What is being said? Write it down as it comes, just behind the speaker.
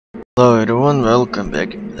Hello everyone, welcome back.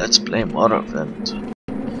 Let's play Morrowind.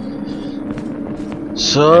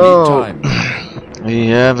 So we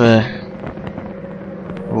have a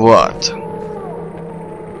what?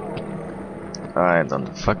 I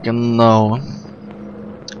don't fucking know.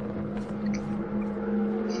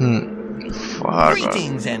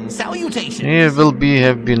 Greetings and salutations. Here will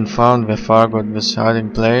have been found where Fargoth was hiding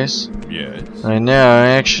place. Yes. Right now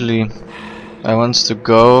I wants to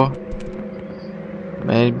go.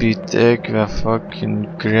 Maybe take a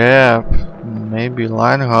fucking grab. Maybe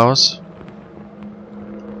Linehouse.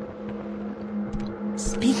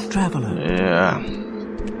 Speak, traveler. Yeah.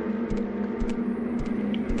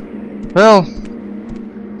 Well,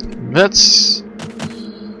 that's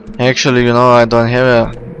actually, you know, I don't have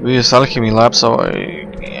a Use alchemy lab, so I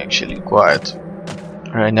actually quiet.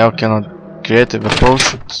 Right now cannot create a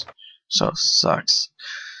potions, so sucks.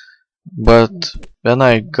 But when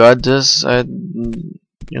I got this, I,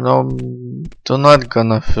 you know, do not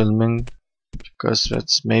gonna filming because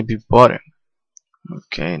that's maybe boring.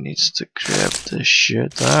 Okay, needs to grab the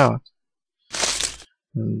shit out.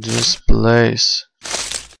 In this place.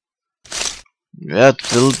 That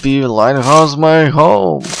will be Lighthouse my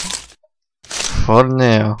home. For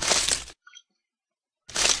now.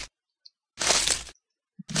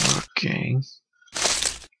 Okay.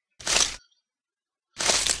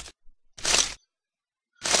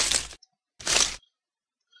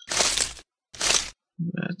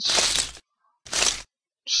 That's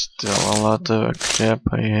still a lot of crap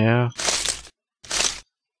I have.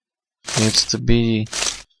 Needs to be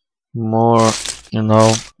more, you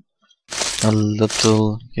know, a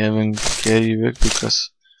little having carry work because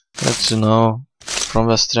that's, you know, from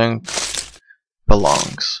the strength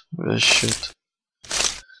belongs with shit.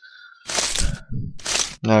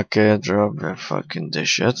 Okay, drop the fucking this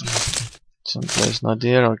shit. Someplace not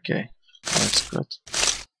here, okay. That's good.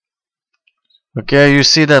 Okay, you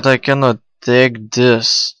see that I cannot take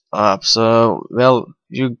this up, so well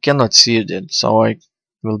you cannot see it, so I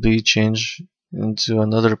will be changed into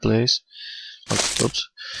another place. Oops.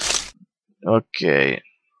 Okay.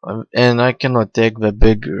 And I cannot take the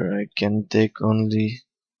bigger, I can take only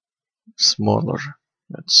smaller.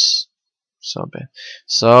 That's so bad.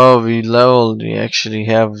 So we actually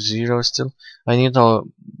have 0 still. I need a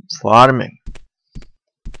farming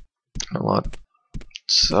a lot.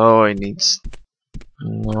 So I need,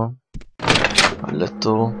 you know, a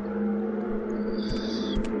little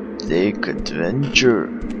take adventure.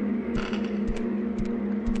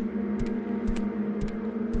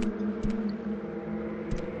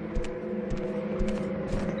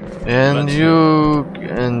 And you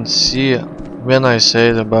can see when I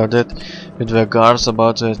said about it with regards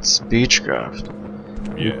about that speechcraft,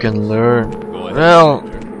 you can learn. Well,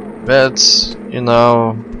 that's, you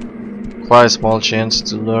know, quite a small chance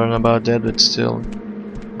to learn about that, but still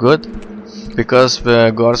good because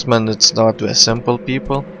the guardsmen, it's not the simple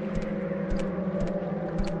people.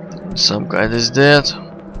 Some guy is dead.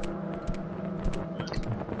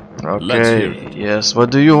 Okay, yes,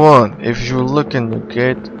 what do you want? If you look in the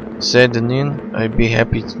gate, say the name, I'd be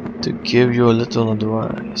happy to give you a little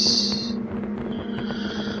advice.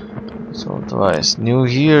 So advice. New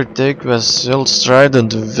here, take the Silk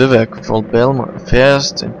Trident Vivek for Belmar,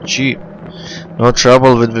 fast and cheap. No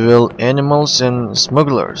trouble with wild animals and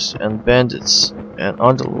smugglers and bandits and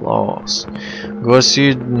other laws. Go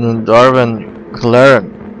see Darwin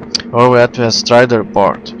Claren over at the Strider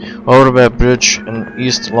Port, over the bridge and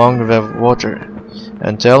east along the water,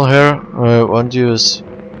 and tell her what you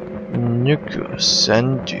TheHuNNo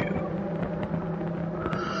send you.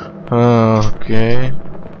 Okay.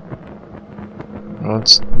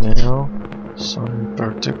 What's now? Some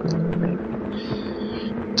particular maybe.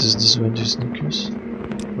 Does this one do sneakers?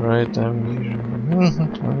 Right, I'm here.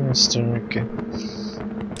 Western, okay.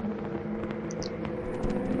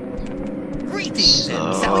 Greetings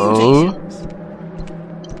and salutations.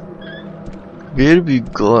 Where we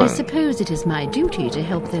going? I suppose it is my duty to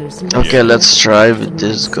help those. Okay, let's try with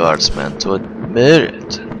this guardsman to admit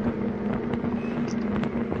it.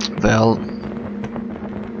 Well,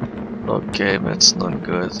 okay, that's not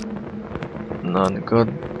good. Not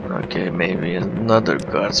good. Okay, maybe another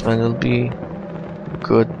guardsman will be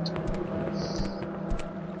good.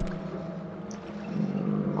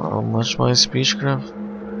 How much my speechcraft?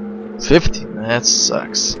 50. That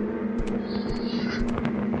sucks.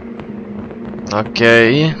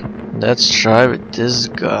 Okay, let's try with this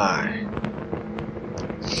guy.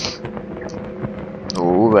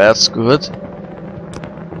 Oh, that's good.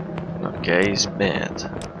 Okay, he's bad.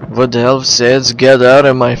 What the hell says get out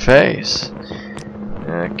of my face?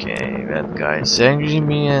 Okay, that guy's angry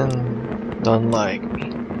me and don't like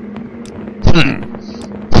me.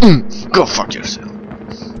 Go fuck yourself.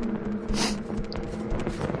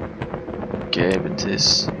 Okay, but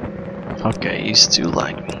this. Okay, he's still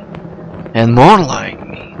like me. And more like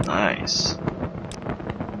me. Nice.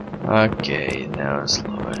 Okay, now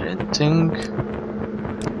slow editing.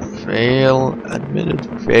 Fail. Admitted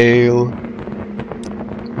fail.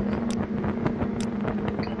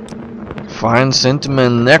 Fine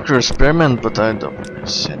sentiment necro experiment, but I don't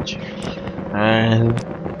send you. And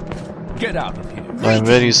Get out of here. I'm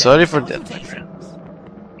very sorry for that, my friend.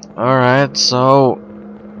 Alright, so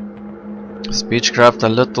speechcraft a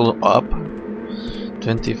little up.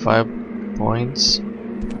 25 points.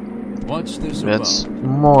 What's this That's about?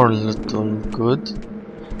 more little good.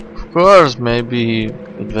 Of course, maybe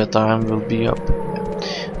at that time will be up.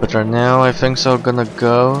 But right now I think so gonna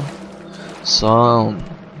go some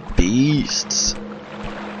beasts.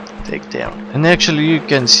 Take down. And actually you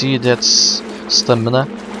can see that's stamina.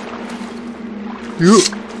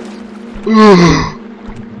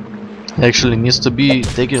 Actually needs to be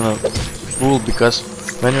taken a full, because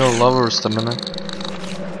when you lower stamina,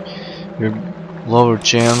 you lower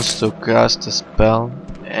chance to cast a spell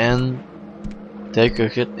and take a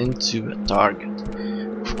hit into a target.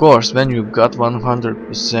 Of course, when you got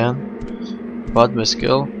 100% but by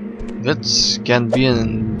skill, that can be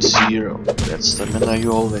in 0. That's stamina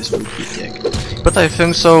you always will be taking. But I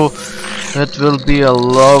think so it will be a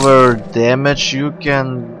lower damage you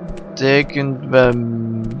can take in the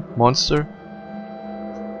monster.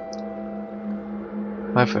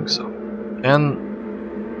 I think so. And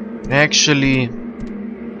actually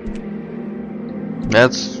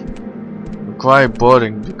that's quite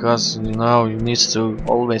boring, because you know you need to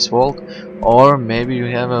always walk, or maybe you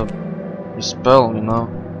have a spell, you know,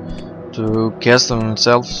 to cast them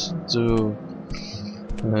themselves to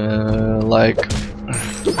like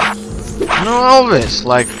not always,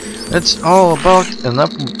 like it's all about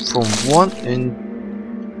enough from 1 in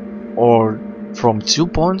or from 2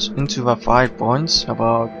 points into the 5 points,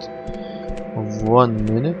 about 1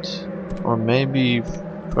 minute or maybe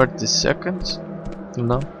 30 seconds, you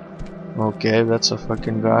know. Okay, that's a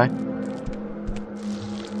fucking guy.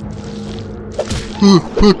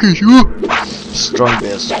 Fuck you! Strong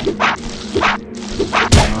beast.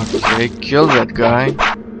 Okay, kill that guy.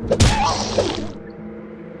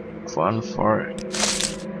 Fun for it.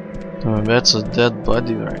 Oh, that's a dead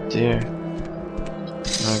body right there.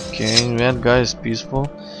 Okay, that guy is peaceful.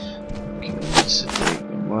 Okay, let's take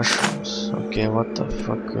the mushrooms. Okay, what the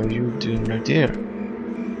fuck are you doing right there?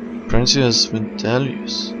 Princess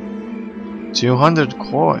Ventelius. 200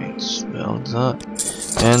 coins, well done.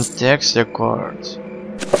 And texture cards.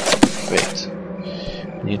 Wait,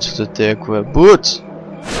 needs to take the boots.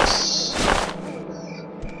 Yes.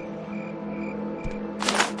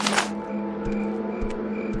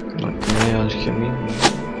 Okay, alchemy.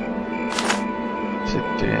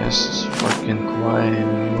 FPS is fucking quiet.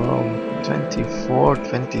 Well, 24,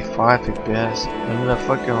 25 FPS. I'm in a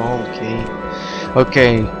fucking whole game.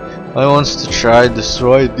 Okay, I want to try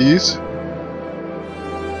destroy these.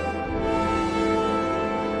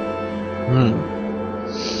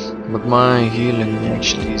 But my healing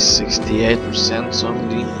actually is 68%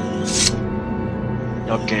 only.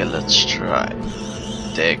 Okay, let's try.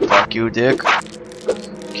 Take, fuck you, dick.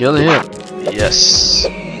 Kill him. Yes,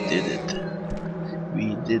 we did it.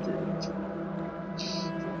 We did it.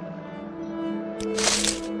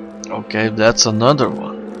 Okay, that's another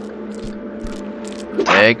one.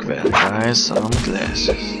 Take that guy some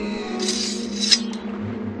glasses.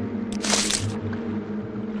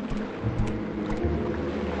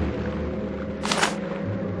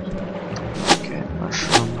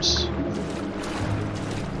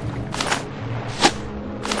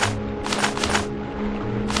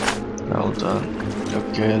 Well done.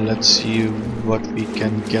 Okay, let's see what we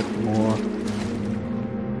can get more.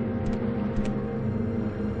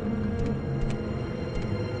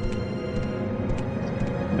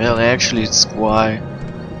 Well, actually it's quite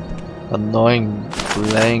annoying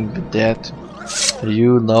playing with that.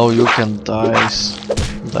 You know you can die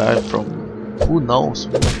from who knows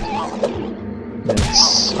what. That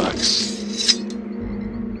sucks.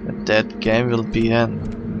 But that game will be end.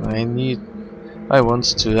 I want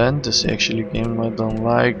to end this actually game. I don't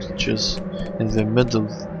like just in the middle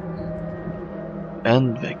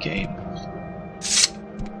end the game.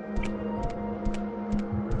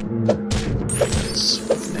 That's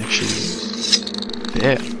actually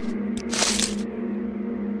bad.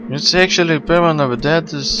 It's actually permanent.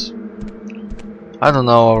 That is, I don't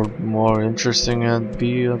know how more interesting it'd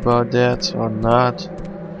be about that or not.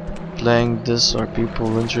 Playing this, or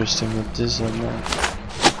people interesting with this or not.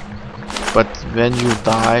 But when you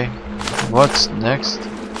die, What's next?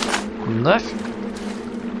 Nothing.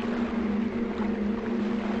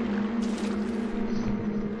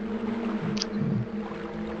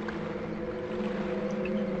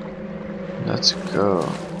 Let's go.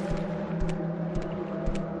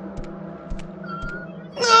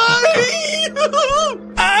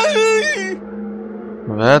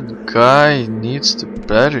 That guy needs the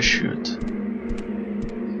parachute.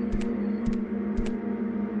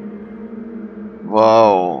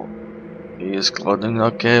 Wow. He is clothing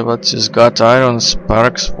okay, but he's got iron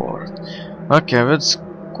sparks for it. Okay, that's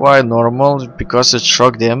quite normal because it's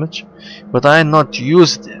shock damage. But I not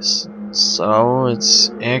use this. So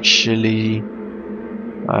it's actually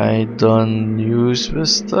I don't use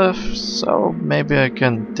this stuff, so maybe I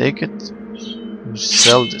can take it.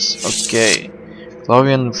 Sell this. Okay.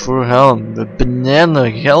 Clovian fur helm, the banana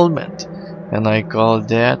helmet, and I call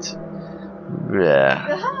that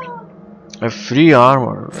a free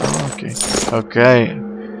armor. Oh, okay. Okay.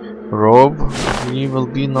 Robe. He will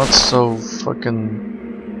be not so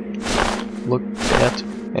fucking look at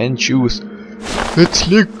and shoes. Let's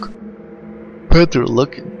look better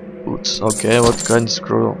looking. Boots. Okay, what kind of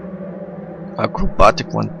scroll? Acrobatic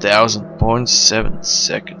 1000.7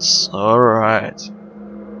 seconds. Alright.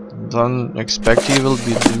 Don't expect he will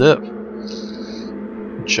be live.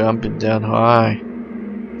 Jumping down high.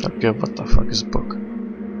 Okay, what the fuck is book?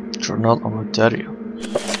 Journal of Ontario.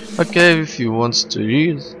 Okay, if you want to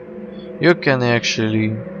read, you can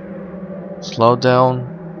actually slow down,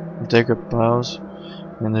 take a pause,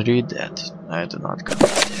 and read that. I do not copy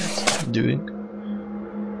that. Doing.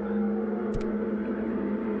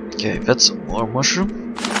 Okay, that's some more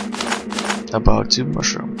mushroom. About 2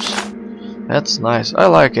 mushrooms. That's nice. I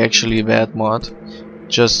like actually that mod.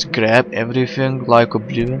 Just grab everything like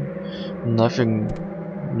Oblivion. Nothing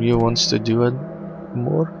new wants to do it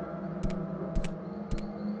more.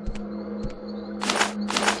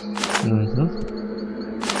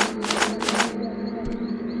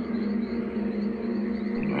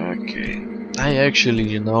 Okay. I actually,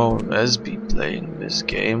 you know, has been playing this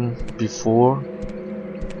game before.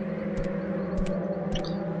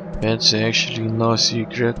 It's actually no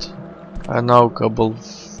secret. I know couple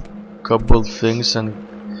things and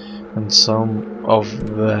some of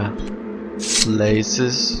the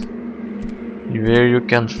places where you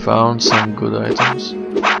can find some good items.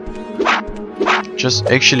 Just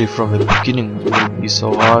actually from the beginning it will be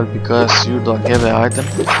so hard because you don't have an item.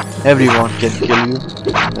 Everyone can kill you.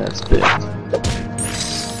 That's bad.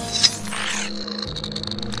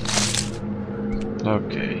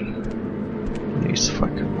 Okay. Please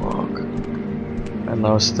fucking walk. And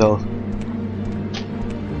now still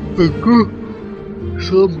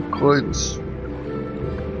some coins.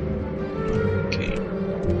 Okay.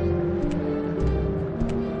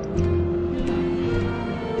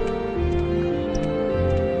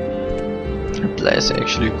 The place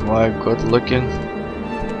actually quite good looking.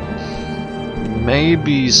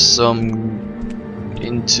 Maybe some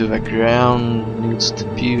into the ground needs to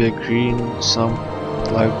be the green, some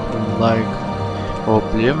like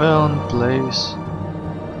Oblivion place.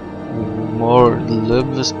 More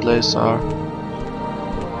live this place are.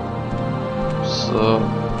 So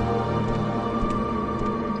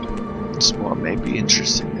it's more maybe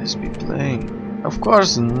interesting as we playing. Of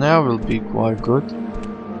course now will be quite good.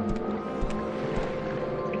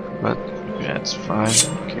 But that's fine,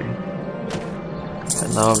 okay.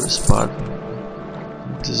 And now the spot.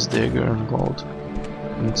 This dagger and gold.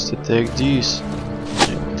 Needs to take these.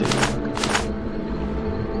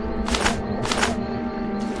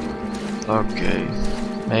 Okay,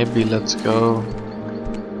 maybe let's go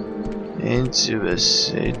into the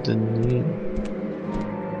Satan.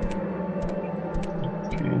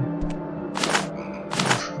 Okay.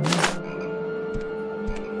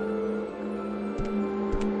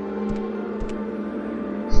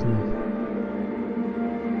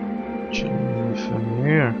 Journey from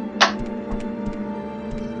here.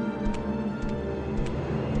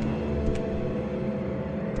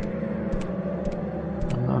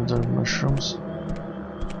 Other mushrooms.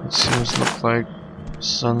 It seems look like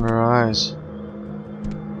sunrise.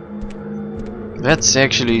 That's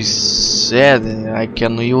actually sad. I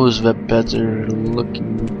can use the better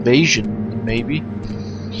looking invasion maybe,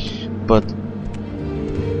 but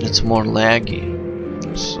it's more laggy,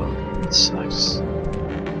 so it sucks.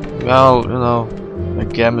 Well, you know, the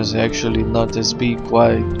game is actually not as be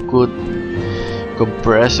quite good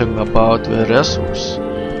compressing about the resource,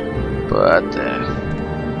 but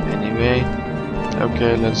anyway,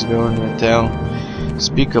 okay, let's go in the town.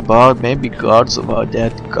 Speak about maybe gods about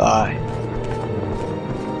that guy.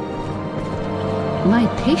 My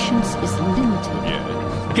patience is limited.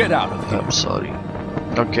 Yes. Get out of here. I'm sorry.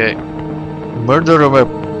 Okay. Murder of a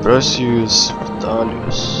Precious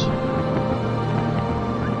Vitalis.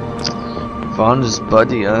 Found his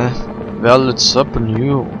body, Well, it's up on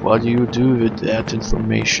you. What do you do with that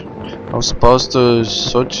information? I'm supposed to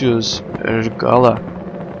Sotius Ergala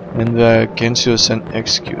in the Cancius and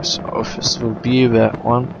Excuse office will be the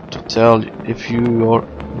one to tell if your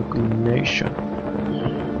inclination.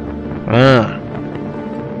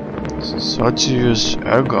 Sotius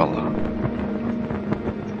Ergala.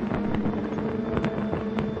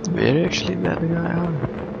 Where actually that guy are?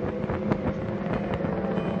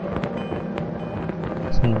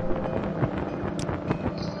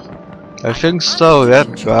 I think so,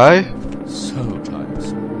 that guy So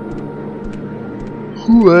tiresome.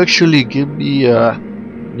 who actually give me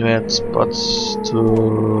that spots to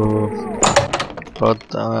put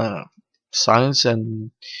science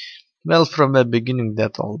and well from the beginning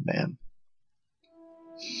that old man.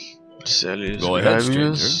 Sally's Go ahead,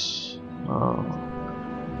 values. Oh.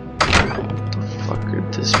 What the fuck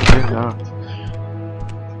is this bring up?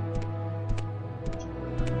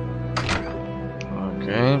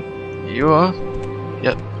 Okay. You are?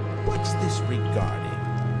 Yep. What's this regarding?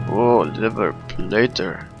 Oh, liver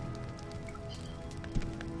plater.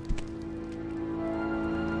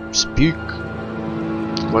 Speak.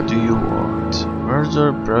 What do you want?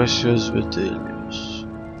 Murder Precious Vitalis.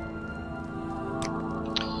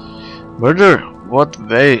 Murder? What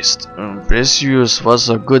waste? Precious was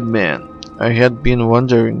a good man. I had been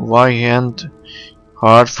wondering why I hadn't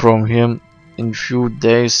heard from him in few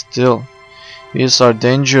days still. These are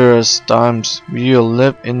dangerous times. We'll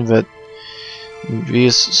live in that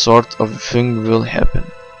this sort of thing will happen.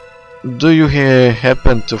 Do you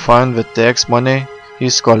happen to find the tax money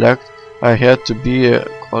he's collect? I had to be a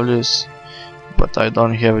college, but I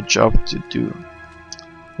don't have a job to do.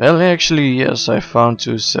 Well, actually, yes, I found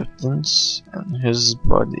 2 septons and his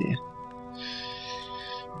body.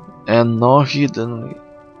 And no, he didn't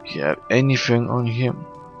have anything on him.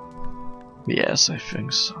 Yes, I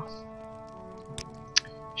think so.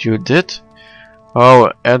 You did?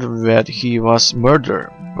 Oh, add that he was murdered,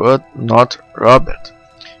 but not robbed.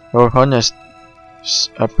 Your honest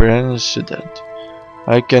apprehension.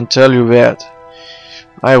 I can tell you that.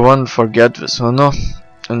 I won't forget this, TheHuNNo.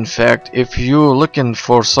 In fact, if you're looking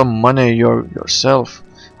for some money yourself,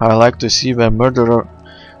 I like to see the murderer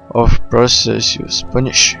of Processius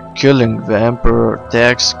punished. Killing the emperor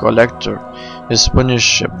tax collector is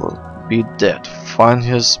punishable. Be dead. Find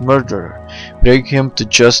his murderer, bring him to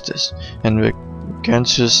justice, and the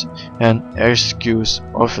Cancius and Excuse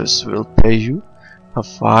office will pay you a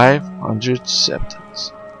 500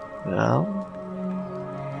 septons. Well,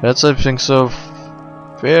 that's I think so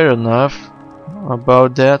fair enough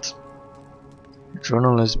about that. The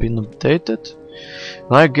journal has been updated.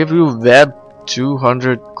 And I give you that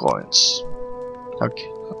 200 coins. Okay.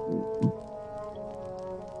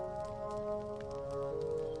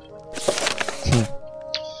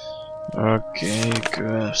 Okay,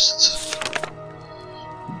 quest.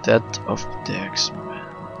 Death of the X-Man.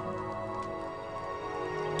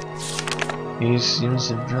 He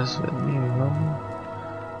seems impressed with me,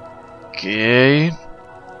 Okay.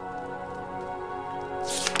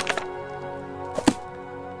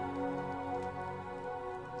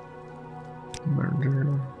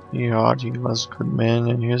 Murder. He heard he was a good man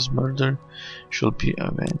and his murder should be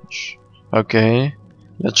avenged. Okay,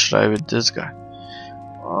 let's try with this guy.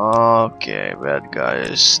 Okay, bad guy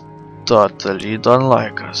is totally don't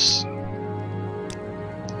like us.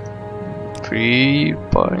 3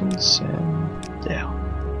 points and down.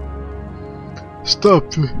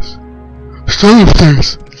 Stop this! Stop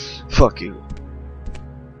this! Fuck you.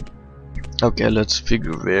 Okay, let's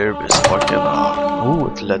figure where this fucking are. Ooh,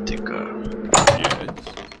 Atletica.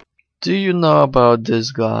 Do you know about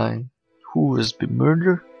this guy who was be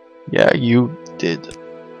murdered? Yeah, you did.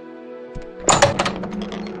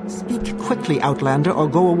 Speak quickly, Outlander, or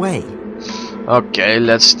go away. Okay,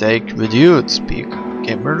 let's take with you to speak.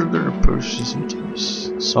 Okay, murder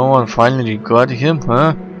persons. Someone finally got him,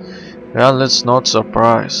 huh? Well, it's not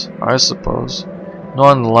surprise, I suppose. No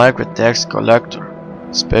one like a tax collector,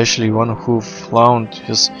 especially one who flaunted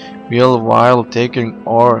his will while taking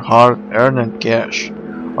our hard-earned cash.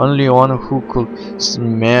 Only one who could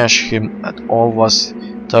smash him at all was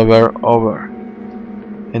Tower over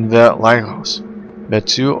in the lighthouse. The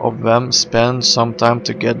 2 of them spent some time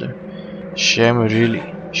together. Shame really.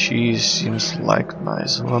 She seems like a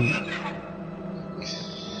nice woman.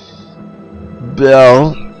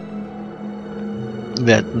 Well,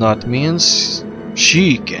 that not means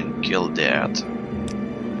she can kill that.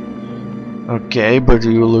 Okay, but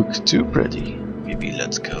you look too pretty. We maybe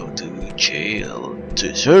let's go to jail.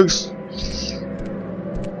 T6.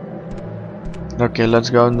 Okay, let's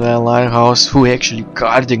go in the lighthouse. Who actually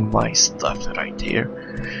guarding my stuff right here?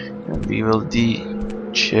 And we will be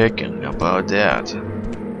checking about that.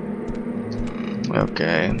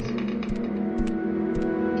 Okay.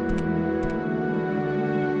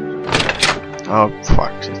 Oh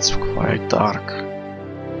fuck, it's quite dark.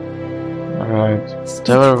 Alright.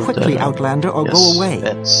 Speak quickly, Outlander, or Yes, go away.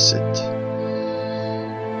 that's it.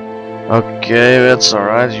 Okay, that's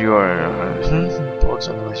alright. You are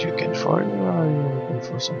important unless you can find me. You're looking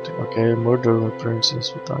for something. Okay, murder of Princess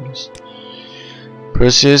Vitalis.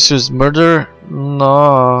 Princess murder?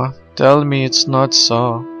 No, tell me it's not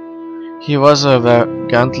so. He was the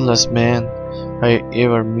gentlest man I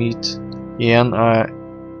ever meet.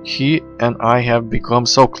 He and I have become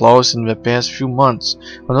so close in the past few months.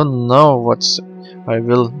 I don't know what I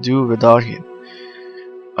will do without him.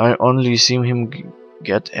 I only seen him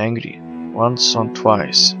get angry once or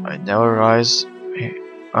twice. I never raise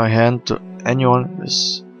a hand to anyone.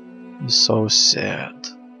 This is so sad.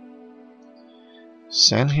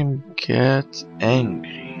 Send him get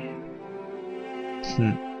angry.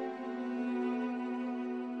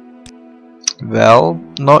 Well,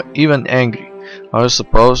 not even angry. I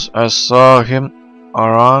suppose I saw him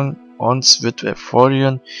around once with a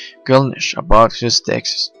foreign girlish about his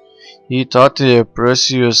taxes. He thought the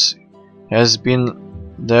Precious has been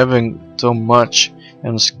living too much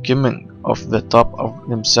and skimming off the top of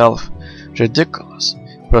himself. Ridiculous.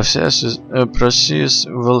 Precious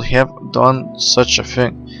will have done such a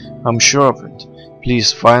thing. I'm sure of it.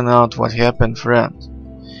 Please find out what happened, friend.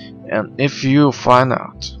 And if you find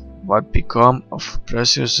out what become of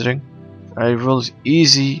Precious ring, I will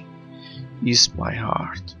ease my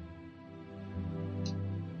heart.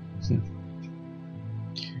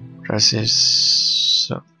 Precious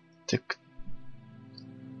tick.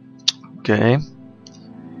 Okay,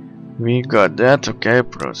 we got that. Okay,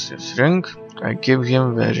 Precious ring. I gave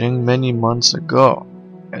him the ring many months ago,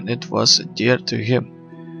 and it was dear to him.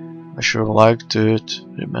 I sure like to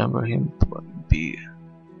remember him. Be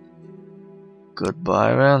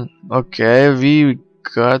goodbye, man. Okay, we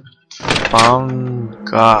got found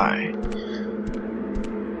guy.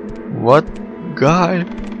 What guy?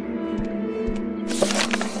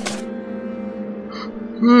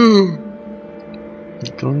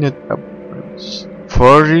 Gillnet upwards.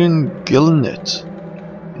 Foreign Gillnet.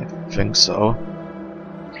 I think so.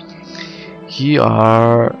 He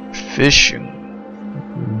are fishing.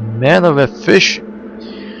 Man of a fish.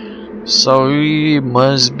 So he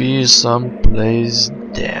must be someplace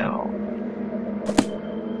down.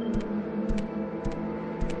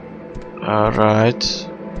 Alright.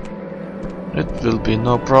 It will be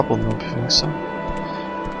no problem, I think so.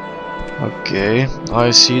 Okay,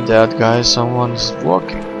 I see that guy, someone's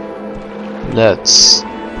walking. Let's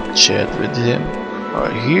chat with him. Oh,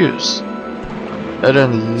 here's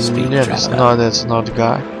Aaron. No, that's not the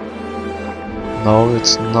guy. No,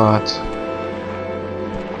 it's not.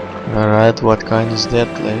 Alright, what kind is that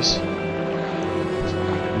place?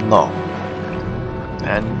 No.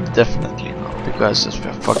 And definitely not, because it's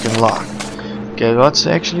a fucking lock. Okay, what's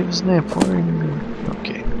actually his name?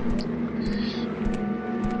 Okay.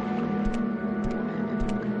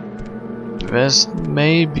 West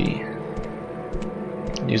maybe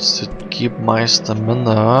needs to keep my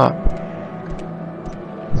stamina up.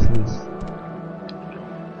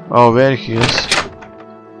 Oh, where he is?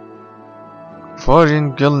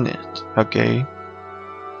 Foreign Gillnet. Okay.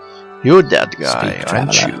 You're that guy,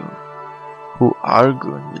 aren't you? Who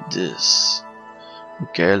arguing with this?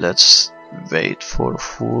 Okay, let's wait for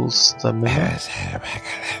full stamina.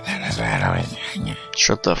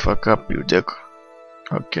 Shut the fuck up, you dick.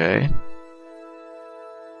 Okay.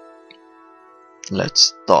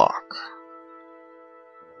 Let's talk.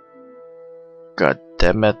 God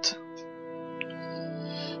damn it.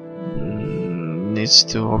 Needs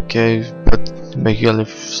to, okay, but Miguel, if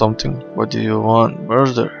something, what do you want?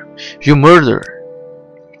 Murder. You murder.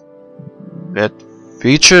 That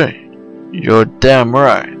feature? You're damn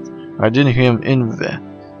right. I didn't hear him in there.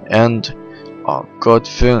 And a good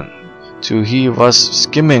thing too, he was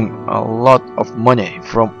skimming a lot of money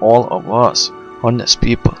from all of us honest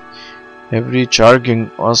people, every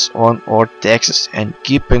charging us on our taxes and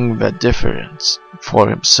keeping the difference for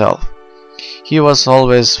himself. He was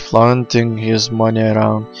always flaunting his money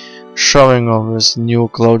around, showing off his new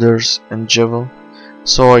clothes and jewel.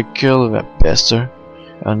 So I killed the bastard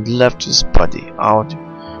and left his body out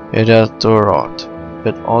at the road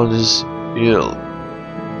with all this ill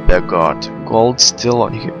begot gold still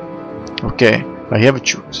on him. Okay, I have a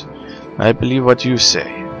choice. I believe what you say.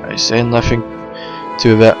 I say nothing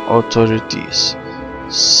to the authorities.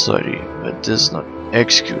 Sorry, but this is not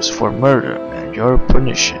excuse for murder, and your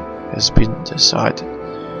punishment has been decided.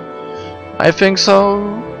 I think so.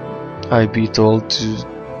 I be told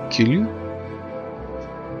to kill you?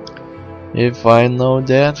 If I know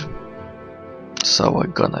that, so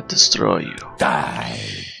I'm gonna destroy you. Die!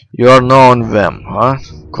 You're known them, huh?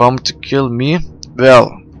 Come to kill me?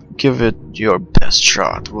 Well, give it your best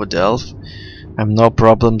shot, Wood Elf. I'm no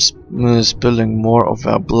problem spilling more of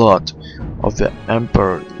the blood of the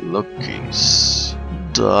Emperor Lucas.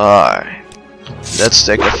 Die. Let's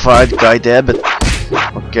take a fight, guy Dabbit.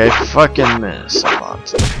 Okay, fucking miss a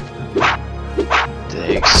lot.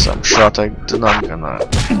 Take some shot, I do not gonna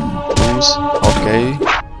lose. Okay.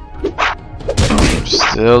 We're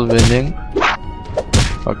still winning.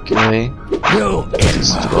 Okay.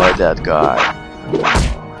 Destroy that guy.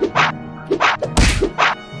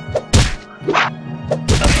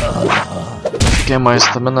 Okay, my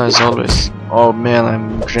stamina is always... Oh man,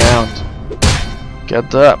 I'm ground.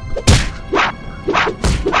 Get up.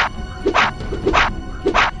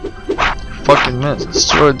 Fucking miss.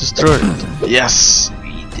 Destroy it. Yes!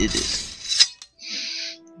 We did it.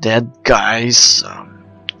 That guy's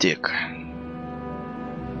dick.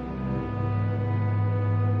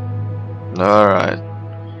 Alright.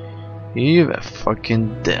 You were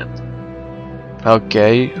fucking dead.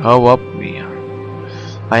 Okay, how up we are?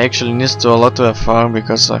 I actually need to do a lot to the farm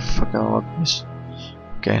because I fucking love this.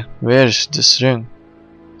 Okay, where is this ring?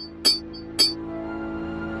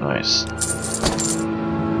 Nice.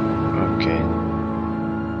 Okay.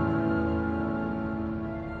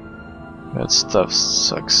 That stuff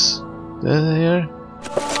sucks. This here?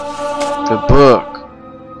 The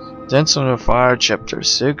book. Dance on the Fire, chapter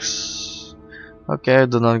 6. Okay, I'm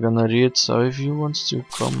not gonna read, so if you want to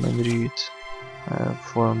come and read.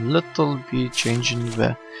 For a little be changing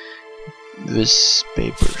these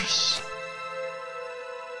papers.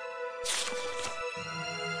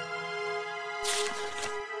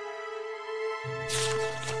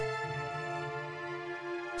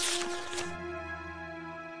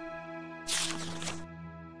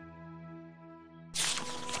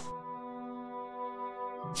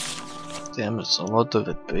 Damn, it's a lot of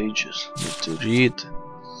the pages need to read.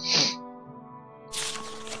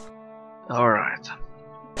 Alright,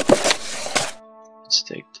 let's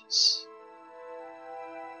take this.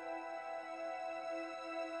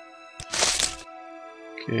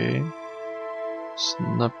 Okay, there's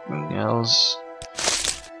nothing else.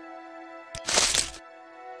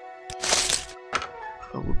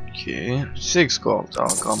 Okay, 6 gold,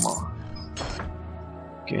 oh come on.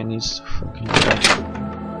 Okay, needs to fucking die.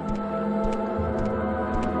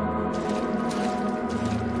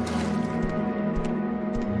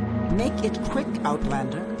 Make it quick,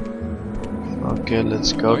 Outlander. Okay,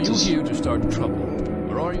 let's go. Are you here to start trouble,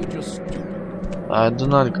 or are you just stupid? I do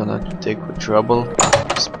not gonna take with trouble,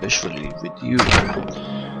 especially with you.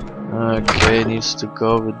 Okay, needs to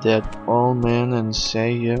go with that old man and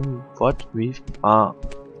say him what we found.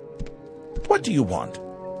 What do you want?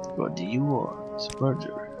 What do you want,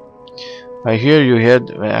 murderer? I hear you had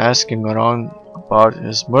been asking around about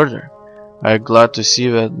his murder. I'm glad to see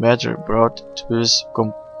that matter brought to his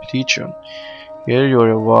completion. Here your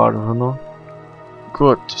reward, TheHuNNo.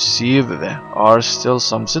 Good to see there are still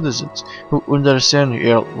some citizens who understand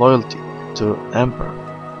your loyalty to the Emperor.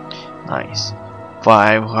 Nice.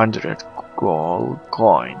 500 gold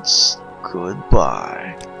coins.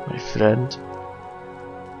 Goodbye, my friend.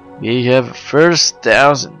 We have first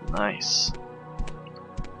 1,000. Nice.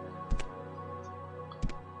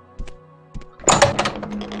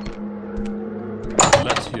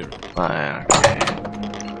 Let's hear it. Okay.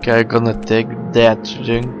 Okay, I'm gonna take that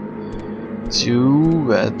ring to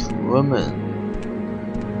that woman.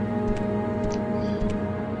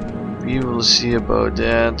 We will see about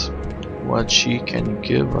that, what she can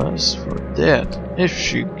give us for that. If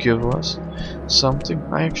she give us something,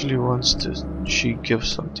 I actually wants to. She give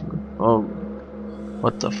something. Oh,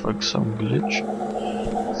 what the fuck? Some glitch.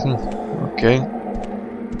 Okay.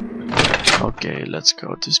 Okay, let's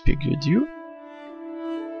go to speak with you.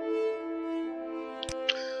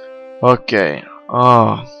 Okay,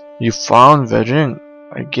 you found the ring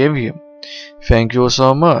I gave you. Thank you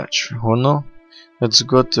so much, TheHuNNo. It's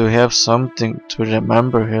good to have something to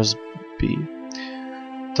remember his be.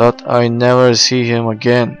 Thought I never see him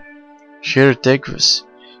again. Here, take this.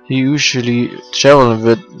 He usually traveled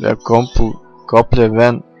with the couple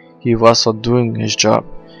when he was doing his job,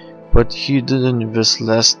 but he didn't this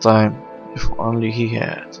last time. If only he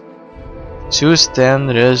had. 2 stand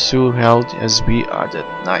resu held as we added.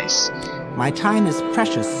 Nice. My time is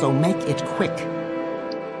precious, so make it quick.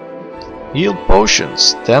 Heal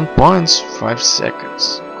potions, 10 points, 5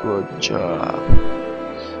 seconds. Good job.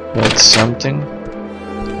 That's something.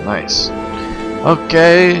 Nice.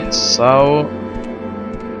 Okay, so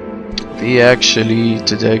we actually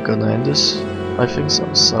today gonna end this. I think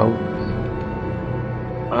so. So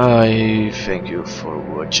I thank you for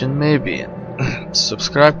watching. Maybe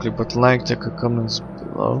subscribe, click button, like, take a comments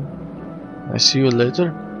below. I see you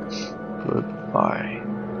later. Goodbye.